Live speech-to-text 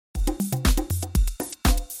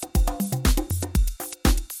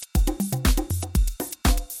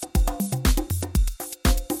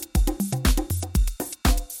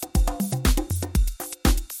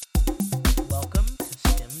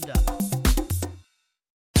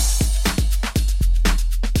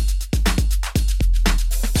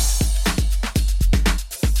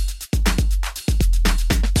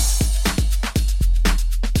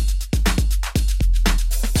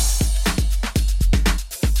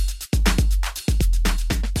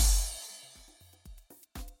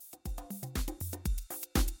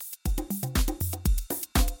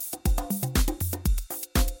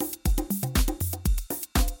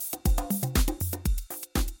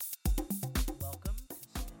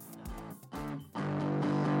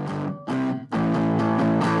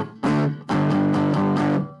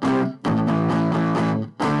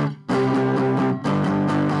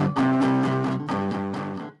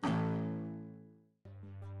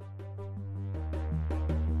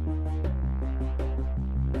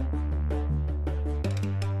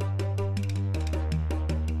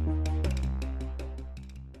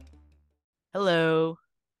Hello.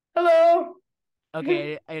 Hello.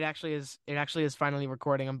 Okay, it actually is finally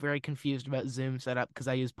recording. I'm very confused about Zoom setup because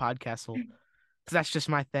I use Podcastle because that's just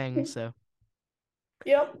my thing. So,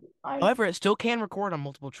 Yep. I however, it still can record on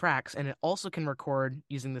multiple tracks, and it also can record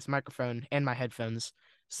using this microphone and my headphones.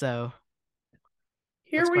 So that's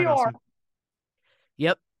Here we quite are. awesome.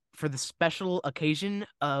 Yep, for the special occasion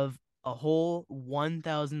of a whole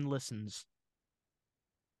 1,000 listens,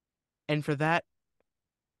 and for that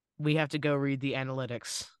we have to go read the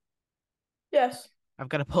analytics. Yes. I've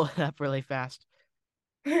got to pull it up really fast.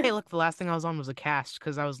 Hey, look, the last thing I was on was a cast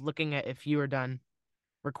because I was looking at if you were done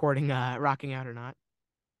recording rocking out or not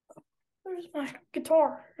There's my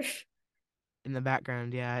guitar. in the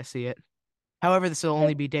background. Yeah, I see it. However, this will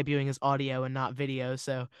only be debuting as audio and not video,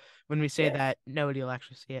 so when we say Yes. that, nobody will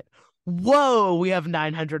actually see it. Whoa, we have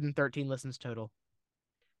 913 listens total.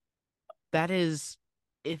 That is,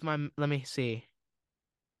 if my, let me see.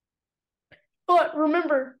 But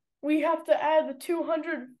remember, we have to add the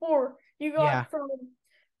 204 you Yeah, got from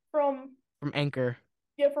from Anchor,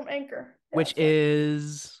 from Anchor. which Yes.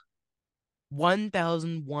 is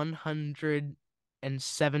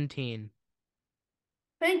 1,117.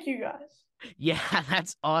 Thank you guys. Yeah,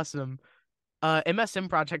 that's awesome. MSM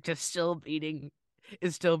Project is still beating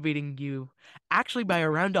you actually by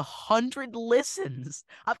around 100 listens.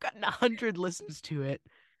 I've gotten 100 listens to it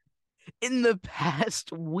in the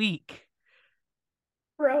past week.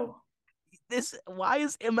 Bro, This why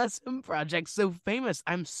is MSM Project so famous?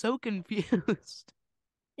 I'm so confused.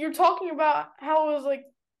 you're talking about how it was like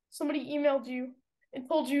somebody emailed you and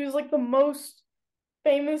told you it was like the most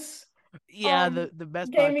famous Yeah, um the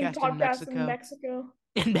best gaming podcast in podcast in Mexico. Mexico.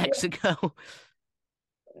 In Yeah. Mexico.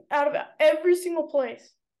 Out of every single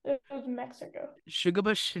place, it was Mexico.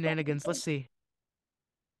 Sugarbush Shenanigans. Let's see.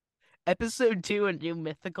 Episode 2, a new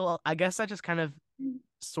mythical. I guess I just kind of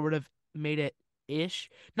sort of made it ish.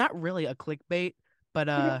 Not really a clickbait, but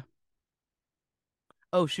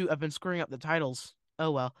oh shoot, I've been screwing up the titles.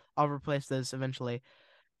 Oh well, I'll replace this eventually.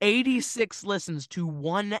 86 listens to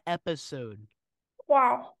one episode.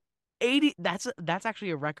 Wow. 80 that's actually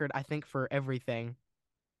a record I think for everything.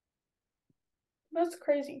 That's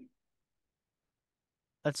crazy.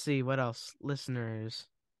 Let's see what else. Listeners.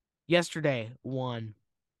 Yesterday, one.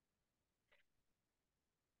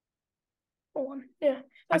 For one. Yeah.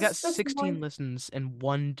 I got That's 16 mine. listens in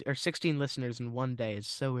one or 16 listeners in one day. It's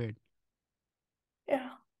so weird. Yeah.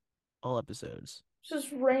 All episodes. It's just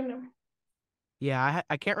random. Yeah,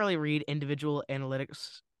 I can't really read individual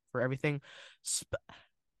analytics for everything. Sp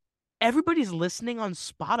Everybody's listening on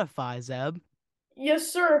Spotify, Zeb.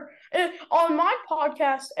 Yes, sir. And on my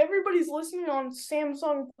podcast, everybody's listening on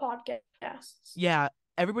Samsung podcasts. Yeah,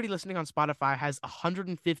 everybody listening on Spotify has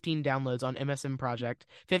 115 downloads on MSM Project,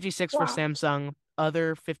 56 for Wow. Samsung,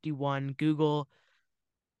 other 51, Google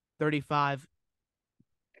 35.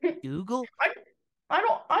 Google? I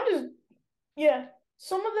I just yeah.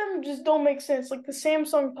 Some of them just don't make sense. Like the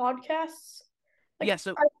Samsung podcasts. Yeah, Like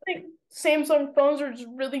so I think Samsung phones are just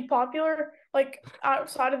really popular, like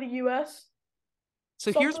outside of the US.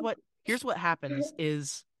 so here's Something. what happens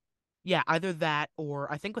is yeah, either that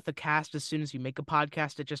or I think with the cast as soon as you make a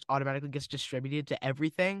podcast it just automatically gets distributed to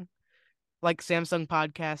everything. Like Samsung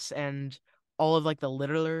podcasts and all of like the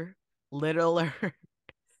littler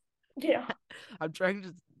Yeah. I'm trying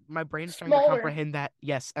to my brain's trying to Smaller. comprehend that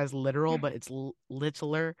yes as literal, but it's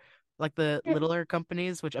littler, like the littler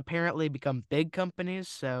companies, which apparently become big companies.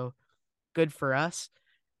 So good for us.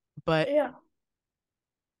 But Yeah.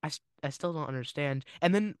 I still don't understand.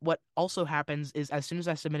 And then what also happens is as soon as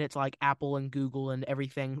I submit it to like Apple and Google and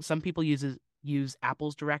everything, some people use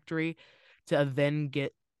Apple's directory to then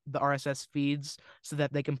get the RSS feeds so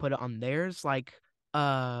that they can put it on theirs. Like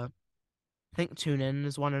I think TuneIn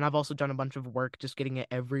is one, and I've also done a bunch of work just getting it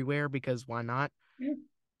everywhere because why not? Yeah.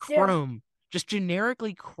 Chrome, just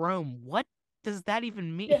generically Chrome. What does that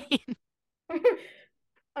even mean? Yeah.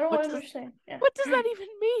 I don't What does understand. Yeah. what does that even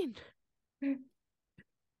mean?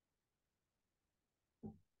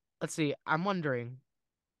 Let's see. I'm wondering.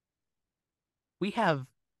 We have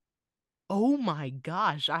oh my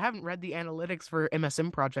gosh, I haven't read the analytics for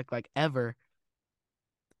MSM Project like ever.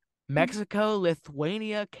 Mexico,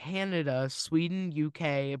 Lithuania, Canada, Sweden,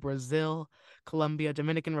 UK, Brazil, Colombia,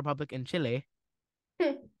 Dominican Republic, and Chile.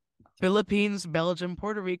 Philippines, Belgium,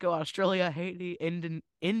 Puerto Rico, Australia, Haiti,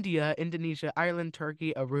 India, Indonesia, Ireland,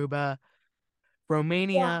 Turkey, Aruba, Wow.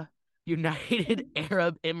 Romania, United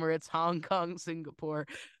Arab Emirates, Hong Kong, Singapore,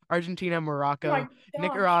 Argentina, My Morocco, gosh.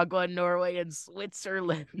 Nicaragua, Norway, and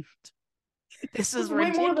Switzerland. This That's is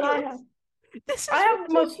way more than I have. ridiculous. This I is have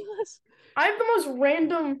the most ridiculous. I have the most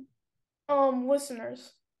random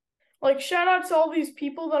listeners. Like shout out to all these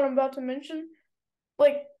people that I'm about to mention.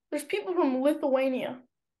 Like there's people from Lithuania.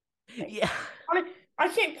 Like Yeah. I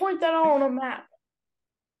can't point that out on a map.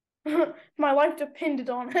 My life depended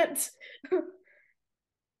on it.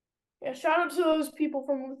 Yeah, shout out to those people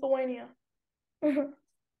from Lithuania.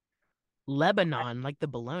 Lebanon, like the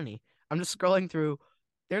bologna. I'm just scrolling through.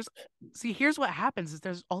 There's, see, here's what happens is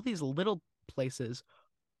there's all these little places.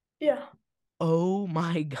 Yeah. Oh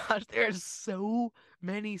my gosh, there's so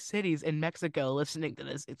many cities in Mexico listening to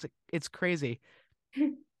this. It's crazy.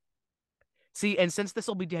 See, and since this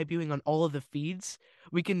will be debuting on all of the feeds,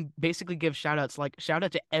 we can basically give shout outs like shout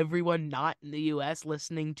out to everyone not in the US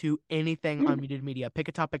listening to anything on Muted Media. Pick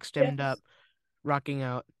a topic, stemmed up, Yes. rocking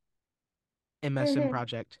out, MSM Hmm.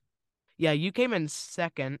 project. Yeah, you came in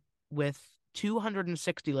second with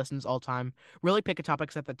 260 listens all time. Really pick a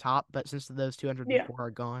topic's at the top, but since those Yeah. 204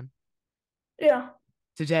 are gone. Yeah.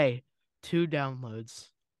 Today, 2 downloads.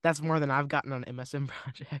 That's more than I've gotten on MSM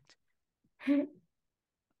project.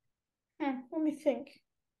 Let me think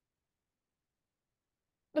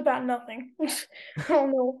about nothing. I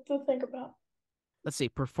don't know what to think about. Let's see,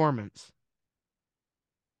 performance.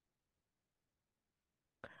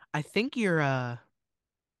 I think you're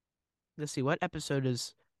let's see, what episode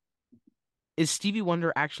is Stevie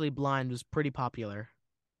Wonder Actually Blind was pretty popular.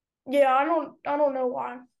 Yeah, I don't know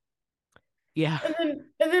why. Yeah. And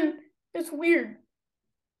then it's weird.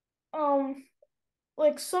 Um,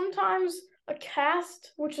 like sometimes a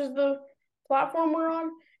cast, which is the platform we're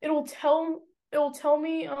on, it'll tell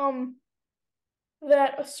me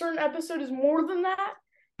that a certain episode is more than that,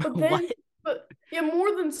 but What? then but yeah,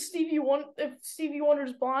 more than Stevie Wonder if Stevie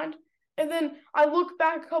Wonder's blind. And then I look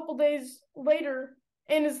back a couple days later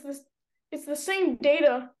and it's the same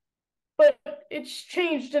data, but it's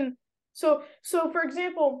changed. And so for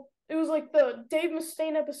example, it was like the Dave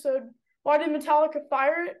Mustaine episode. Why did Metallica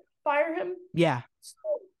fire him? Yeah. So,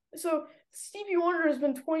 so Stevie Wonder has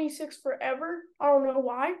been 26 forever. I don't know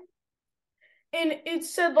why. And it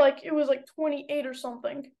said like it was like 28 or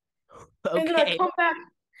something. And then I Okay.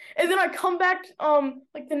 come back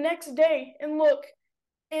like the next day and look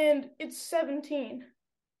and it's 17.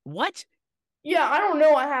 What? Yeah, I don't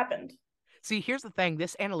know what happened. See, here's the thing.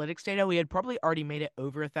 This analytics data, we had probably already made it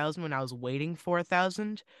over 1,000 when I was waiting for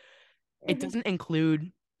 1,000. It Hmm. doesn't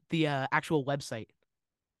include the actual website.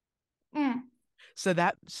 Mm. So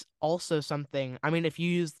that's also something. I mean, if you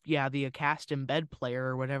use, yeah, the cast embed player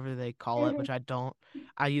or whatever they call it, which Hmm. I don't,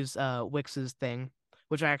 I use Wix's thing,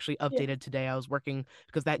 which I actually Yeah. updated today. I was working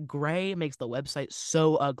because that gray makes the website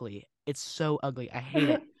so ugly. It's so ugly. I hate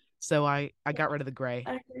it. So I got rid of the gray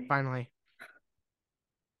I agree. finally.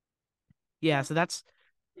 Yeah, Yeah. so that's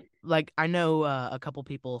like I know a couple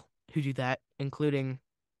people who do that, including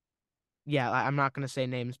yeah, I'm not gonna say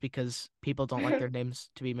names because people don't like their names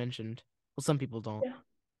to be mentioned. Well, some people don't. Yeah.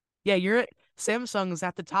 Yeah, you're at Samsung is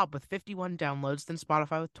at the top with 51 downloads, then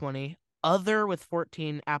Spotify with 20, Other with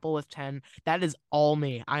 14, Apple with 10. That is all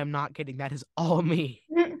me. I am not kidding. That is all me.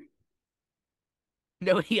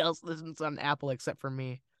 Nobody else listens on Apple except for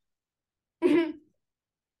me. Yeah,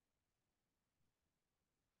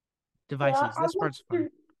 Devices. This part's fun.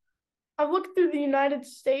 I've looked through the United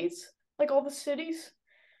States, like all the cities,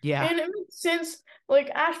 Yeah. and it makes sense. Like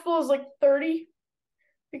Asheville is like 30 Yeah.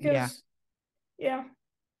 because yeah,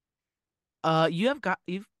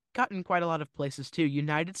 You've gotten quite a lot of places too.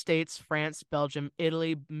 United States, France, Belgium,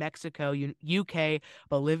 Italy, Mexico, UK,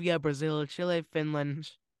 Bolivia, Brazil, Chile, Finland,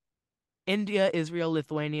 India, Israel,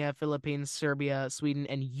 Lithuania, Philippines, Serbia, Sweden,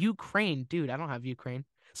 and Ukraine. Dude, I don't have Ukraine.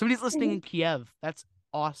 Somebody's listening in Kiev. That's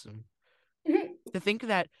awesome. To think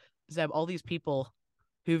that Zeb, all these people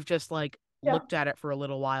who've just like yeah, looked at it for a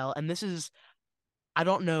little while, and this is I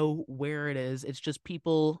don't know where it is. It's just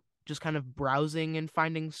people just kind of browsing and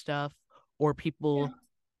finding stuff, or yeah, people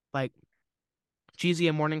like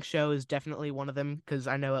GZM Morning Show is definitely one of them because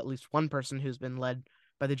I know at least one person who's been led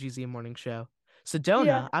by the GZM Morning Show. yeah.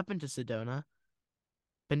 Sedona, I've been to Sedona,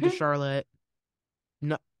 been to Charlotte.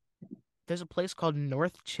 No, there's a place called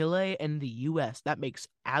North Chile in the US. That makes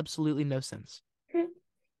absolutely no sense.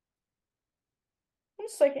 1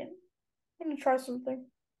 second. I'm gonna try something.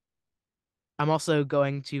 I'm also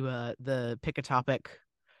going to the pick a topic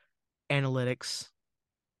analytics,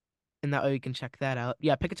 and that way we can check that out.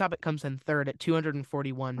 Yeah, pick a topic comes in third at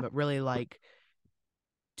 241, but really like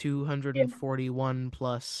Yeah, 241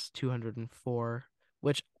 plus 204,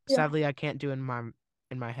 which yeah. sadly I can't do in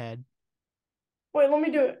my head. Wait, let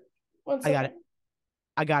me do it. One I got it. second.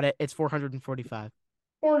 I got it. It's 445.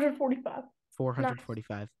 445. Nice.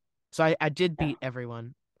 445. So I did Yeah. beat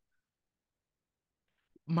everyone.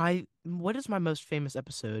 My what is my most famous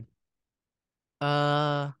episode?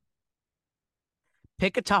 Uh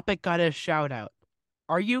Pick a topic got a shout out.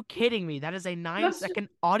 Are you kidding me? That is a nine That's second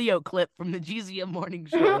audio clip from the GZM morning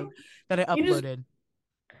show you that I just uploaded.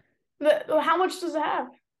 how much does it have?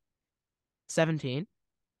 17.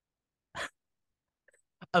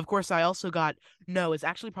 Of course, I also got no, it's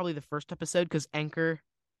actually probably the first episode because Anchor,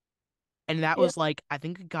 and that Yeah, was like I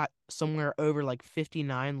think it got somewhere over like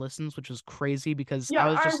 59 listens, which was crazy because yeah,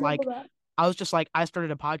 I remember that. I started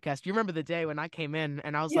a podcast. You remember the day when I came in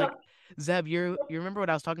and I was Yeah, like, Zeb, you remember what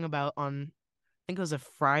I was talking about on I think it was a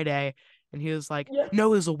Friday, and he was like, yeah. no,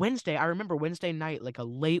 it was a Wednesday. I remember Wednesday night, like a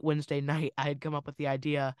late Wednesday night, I had come up with the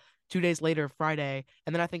idea. 2 days later, Friday,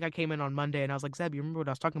 and then I think I came in on Monday, and I was like, Zeb, you remember what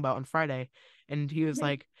I was talking about on Friday? And he was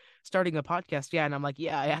like, starting a podcast, yeah. And I'm like,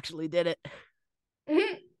 yeah, I actually did it.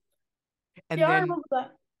 And Yeah, I then remember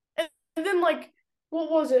that. And then like, what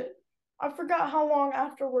was it? I forgot how long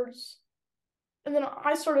afterwards. And then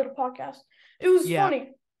I started a podcast. It was yeah, funny.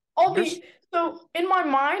 All there's the so in my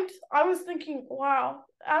mind, I was thinking, wow,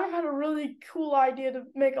 Adam had a really cool idea to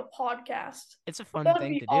make a podcast. it's a fun That'd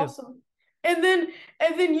thing be to do. awesome. And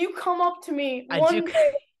then you come up to me I do. one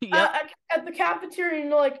day Yep. at the cafeteria and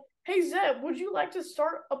you're like, "Hey Zeb, would you like to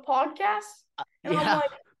start a podcast?" And Yeah.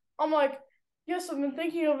 I'm like, "Yes, I've been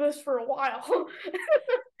thinking of this for a while."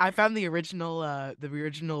 I found the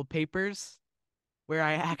original papers where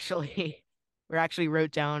I actually where I actually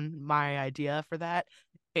wrote down my idea for that.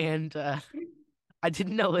 And I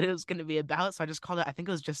didn't know what it was going to be about, so I just called it. I think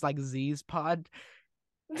it was just like Z's Pod.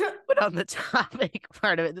 But on the topic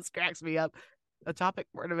part of it, this cracks me up. The topic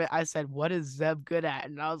part of it, I said, "What is Zeb good at?"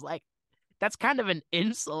 And I was like, "That's kind of an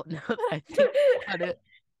insult." Now that I think about it,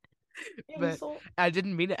 but Insult. I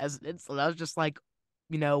didn't mean it as an insult. I was just like,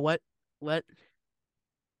 you know what, what's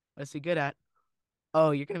he good at?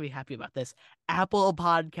 Oh, you're gonna be happy about this. Apple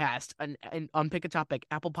Podcast and on Pick a Topic,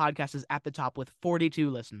 Apple Podcast is at the top with 42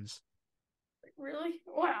 listens. Really?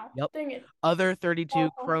 Wow. Yep. Dang it. Other 32, Wow.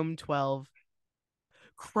 Chrome 12.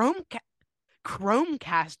 Chrome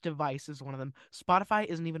Chromecast device is one of them. Spotify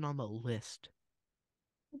isn't even on the list.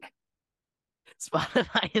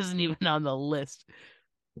 Spotify isn't even on the list.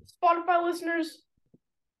 Spotify listeners,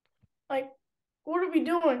 like, what are we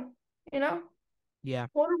doing? You know? Yeah.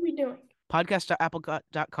 What are we doing?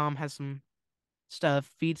 Podcast.apple.com has some stuff.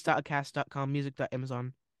 Feeds.cast.com,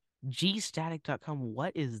 music.amazon, gstatic.com.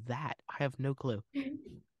 What is that? I have no clue.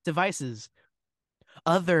 Devices.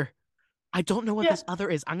 Other. I don't know what Yeah, this other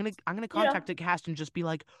is. I'm gonna yeah. contact the cast and just be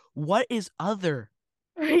like, what is other?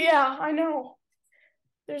 Yeah, I know.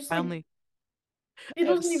 There's I like only it I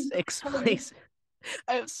have doesn't even six tell you. places.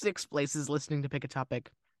 I have 6 places listening to Pick a Topic.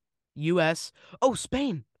 US. Oh,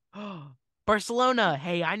 Spain. Barcelona.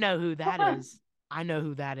 Hey, I know who that is. I know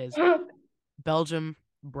who that is. Belgium,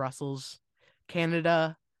 Brussels,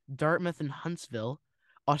 Canada, Dartmouth and Huntsville,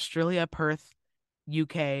 Australia, Perth,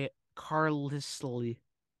 UK, Carlisle.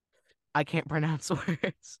 I can't pronounce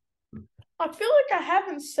words. I feel like I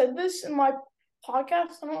haven't said this in my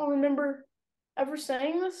podcast. I don't remember ever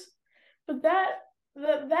saying this, but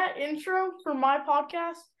that intro for my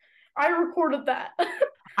podcast, I recorded that.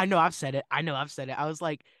 I know I've said it. I know I've said it. I was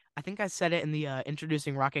like, I think I said it in the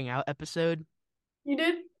introducing rocking out episode. You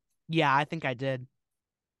did? Yeah, I think I did.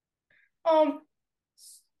 Um,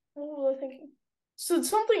 what was I thinking? So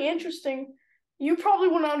something interesting. You probably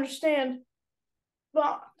wouldn't understand,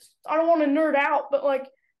 but I don't want to nerd out. But like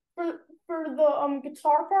for the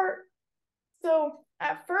guitar part, so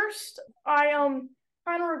at first I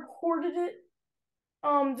kind of recorded it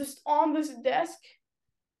just on this desk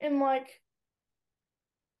and like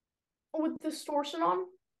with distortion on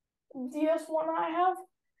DS1 I have,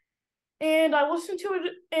 and I listened to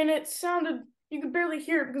it and it sounded you could barely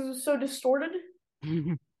hear it because it was so distorted.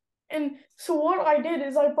 And so what I did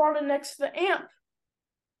is I brought it next to the amp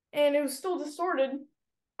and it was still distorted.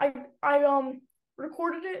 I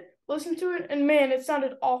recorded it, listened to it, and man, it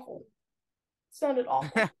sounded awful. It sounded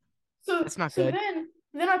awful. So That's not so good.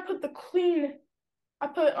 then I put the clean. I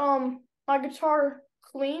put my guitar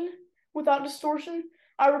clean without distortion.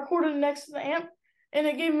 I recorded it next to the amp, and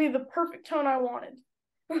it gave me the perfect tone I wanted.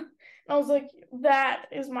 And I was like, that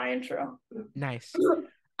is my intro. Nice.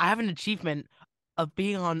 I have an achievement of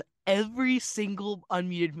being on every single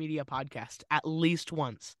Unmuted Media podcast at least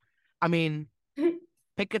once. I mean,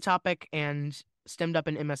 Pick a Topic and Stemmed Up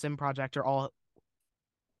and MSM Project are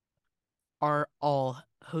all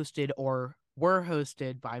hosted or were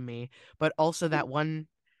hosted by me, but also that one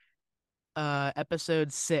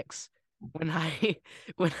episode 6 when I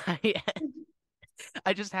when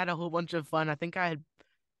I just had a whole bunch of fun. I think I had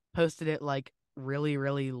posted it like really,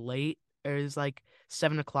 really late. It was like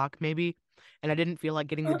 7 o'clock maybe. and I didn't feel like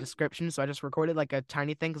getting the description, so I just recorded like a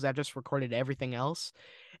tiny thing because I just recorded everything else.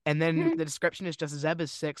 And then the description is just Zeb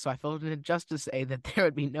is sick, so I felt it just to say that there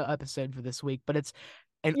would be no episode for this week. But it's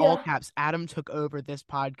in all Yeah, caps, Adam took over this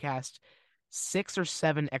podcast, 6 or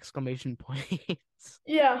 7 exclamation points.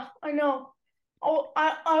 yeah, I know.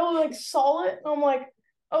 I like saw it and I'm like,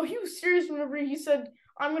 oh, he was serious whenever he said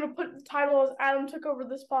I'm gonna put the title as Adam took over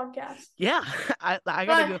this podcast. Yeah, I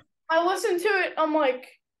gotta And go. I listened to it. I'm like,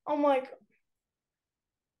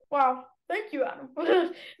 wow, thank you, Adam,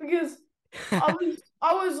 because I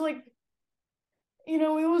was like,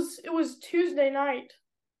 it was Tuesday night.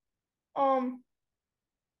 Um,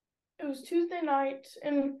 it was Tuesday night,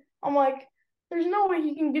 and I'm like, there's no way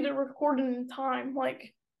he can get it recorded in time.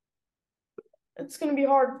 Like, it's gonna be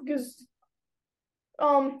hard because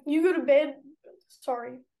you go to bed.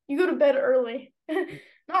 Sorry, you go to bed early.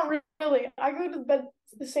 Not really. I go to bed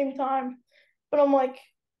at the same time, but I'm like,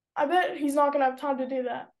 I bet he's not gonna have time to do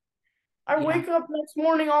that. I Yeah. wake up next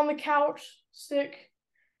morning on the couch, sick.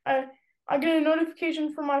 I I get a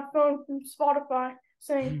notification from my phone from Spotify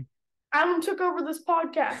saying Adam took over this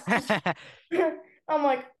podcast. I'm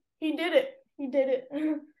like, he did it. He did it.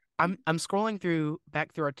 I'm scrolling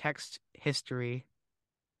back through our text history.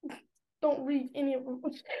 Don't read any of them.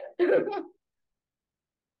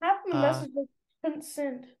 Half the Uh messages I couldn't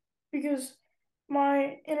send because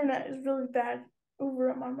my internet is really bad over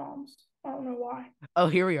at my mom's. I don't know why. oh,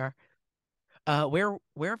 here we are. Where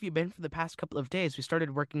have you been for the past couple of days? We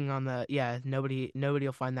started working on the yeah, nobody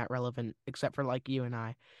will find that relevant except for like you and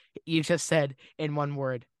I. You just said in one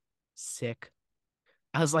word, sick.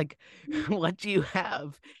 I was like, what do you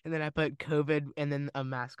have? And then I put COVID and then a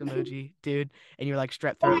mask emoji, dude. And you're like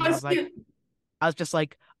strep throat. Oh, And I see it. I was just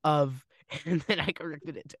like, of. And then I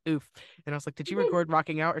corrected it to oof. And I was like, did you record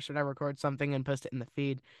rocking out or should I record something and post it in the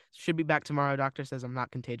feed? Should be back tomorrow. Doctor says I'm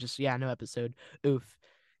not contagious. Yeah, no episode. Oof.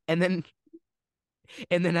 And then,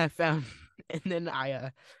 and then I found, and then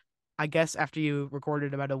I guess after you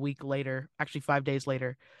recorded about a week later, actually 5 days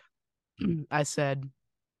later, I said,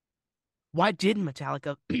 why did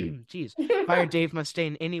Metallica, jeez, fire Dave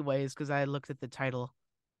Mustaine anyways? Because I looked at the title.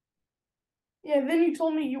 Yeah, then you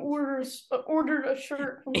told me you ordered a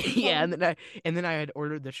shirt from Yeah, somebody. and then I had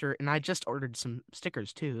ordered the shirt, and I just ordered some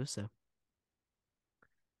stickers too. So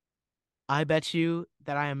I bet you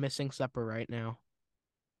that I am missing supper right now.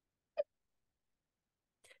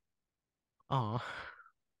 Oh,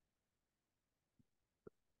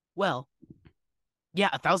 well, yeah,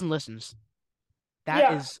 1,000 listens. That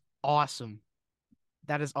Yeah. is awesome.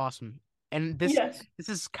 That is awesome. And this Yes. this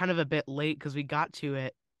is kind of a bit late because we got to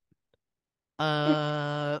it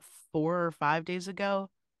uh 4 or 5 days ago,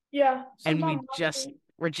 Yeah. and Sometime last week.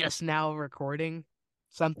 we're just now recording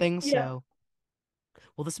something. Yeah. So,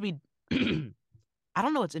 well, this will be. I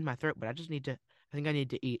don't know what's in my throat, but I just need to. I think I need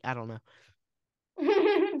to eat. I don't know.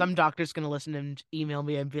 Some doctor's gonna listen and email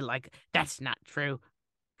me and be like, "That's not true.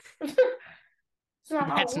 It's not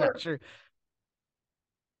how That's it not works. true."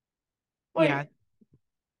 Yeah. Wait.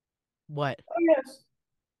 What? Oh yes.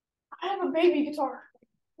 I have a baby guitar.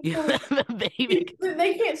 You It was, have a baby?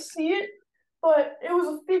 they can't see it, but it was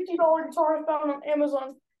a $50 guitar I found on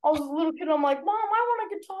Amazon. I was a little kid. I'm like, Mom, I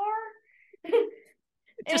want a guitar.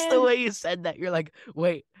 Just the And way you said that, you're like,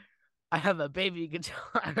 "Wait, I have a baby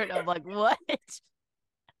guitar," and I'm like, "What?"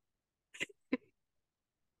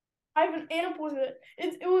 I have an amp with it.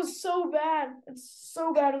 It was so bad. It's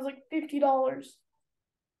so bad. It was like $50.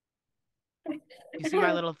 You see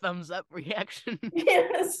my little thumbs up reaction,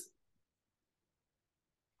 Yes.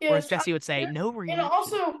 or as Yes. Jesse would say, And no and reaction.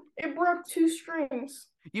 also it broke two strings.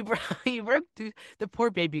 You broke the poor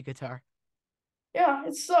baby guitar. Yeah,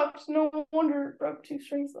 it sucked. No wonder it broke two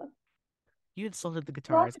strings then. You insulted the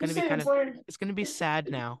guitar. Not It's to gonna be say kind it's of, like it's gonna be sad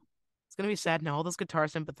now. It's gonna be sad now. All those guitar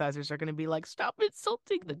sympathizers are gonna be like, "Stop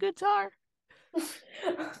insulting the guitar!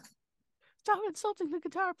 Stop insulting the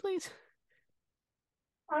guitar, please."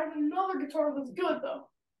 I have another guitar that's good though.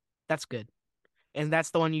 That's good. And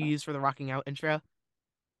that's the one you use for the rocking out intro.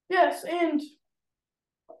 Yes, and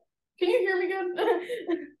can you hear me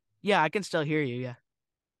good? Yeah, I can still hear you. Yeah,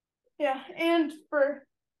 Yeah, and for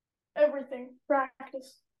everything,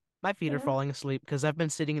 practice. my feet are Yeah. falling asleep because I've been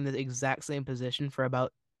sitting in the exact same position for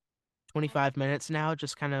about 25 minutes now,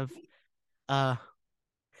 just kind of uh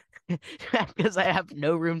because I have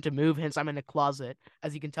no room to move, hence I'm in a closet,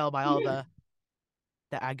 as you can tell by all the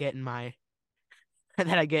that I get in my that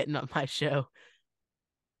I get in my show.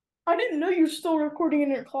 I didn't know you were still recording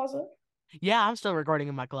in your closet. Yeah, I'm still recording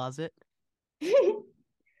in my closet. I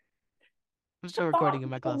I'm still thought recording in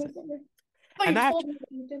you my told me closet. something. I thought And you told me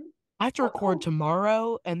that you didn't. I have to record Oh,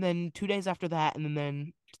 tomorrow and then 2 days after that and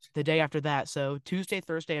then the day after that. So Tuesday,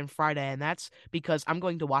 Thursday, and Friday, and that's because I'm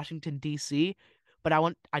going to Washington D.C. But I don't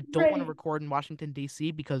want to Great. record in Washington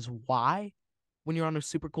D.C. because why? When you're on a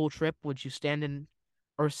super cool trip, would you stand in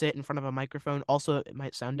or sit in front of a microphone? Also, it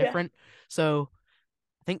might sound Yeah. different. So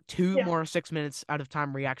I think two Yeah. more 6 minutes out of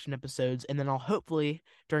time reaction episodes, and then I'll hopefully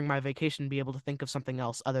during my vacation be able to think of something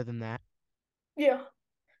else other than that. Yeah.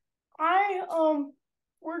 I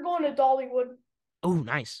we're going to Dollywood. Oh,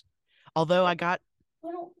 nice. Although Yeah. I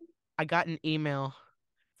don't I got an email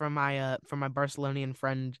from my Barcelonian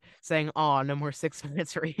friend saying, "Oh, no more 6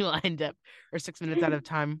 minutes rewind up or 6 minutes out of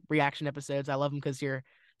time reaction episodes. I love them because you're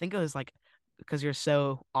I think it was like because you're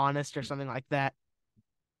so honest or something like that."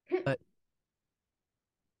 But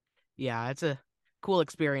yeah, it's a cool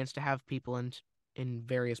experience to have people in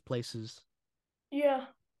various places. Yeah.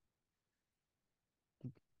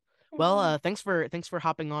 Well, Mhm. thanks for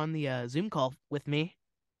hopping on the Zoom call with me.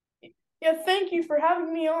 Yeah, thank you for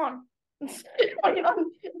having me on.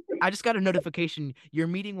 I just got a notification. Your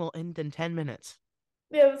meeting will end in 10 minutes.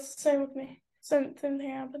 Yeah, it's the same with me. Same thing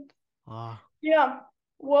happened. Ah. Yeah.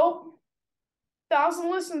 Well, 1,000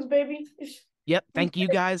 listens, baby. Yep. Thank you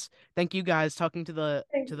guys. Thank you guys talking Thank to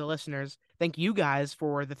you. the listeners. Thank you guys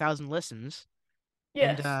for the 1,000 listens.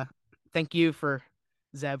 And Yes. thank you for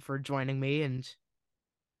Zeb for joining me. And I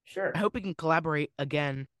Sure. hope we can collaborate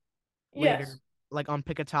again later, Yes. like on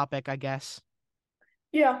Pick a Topic, I guess,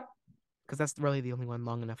 Yeah. because that's really the only one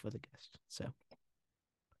long enough with a guest. So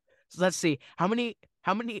let's see how many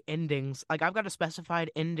endings. Like I've got a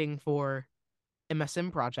specified ending for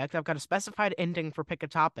MSM Project. I've got a specified ending for Pick a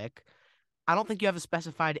Topic. I don't think you have a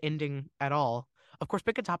specified ending at all. Of course,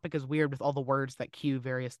 Pick a Topic is weird with all the words that cue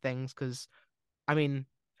various things. Because I mean,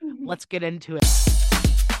 let's get into it.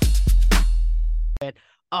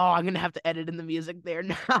 Oh, I'm gonna have to edit in the music there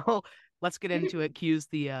now. Let's get into it. Cues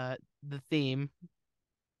the theme,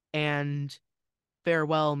 and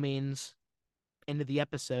farewell means end of the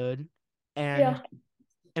episode, and Yeah.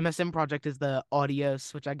 MSM Project is the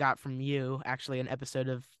audios, which I got from you, actually, an episode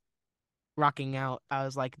of Rocking Out. I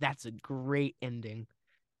was like, that's a great ending.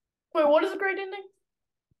 Wait, what is a great ending?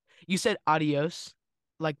 You said adios,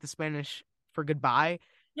 like the Spanish for goodbye,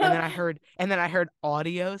 and then I heard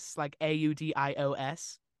audios, like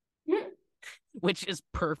AUDIOS, which is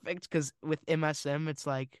perfect because with MSM, it's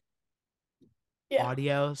like Yeah.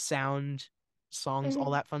 audio, sound, songs, all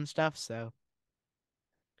Mhm. that fun stuff. So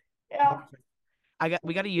Yeah.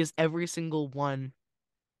 we got to use every single one.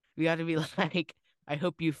 We got to be like, I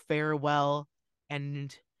hope you fare well,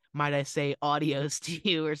 and might I say audios to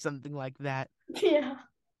you or something like that. Yeah.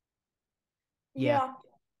 Yeah, Yeah.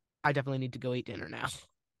 I definitely need to go eat dinner now.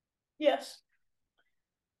 Yes.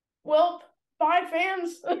 Well, bye,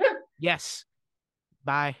 fans. Yes,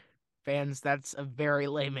 bye, fans. That's a very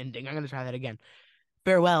lame ending. I'm gonna try that again.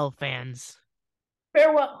 Farewell, fans.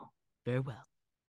 Farewell. Farewell.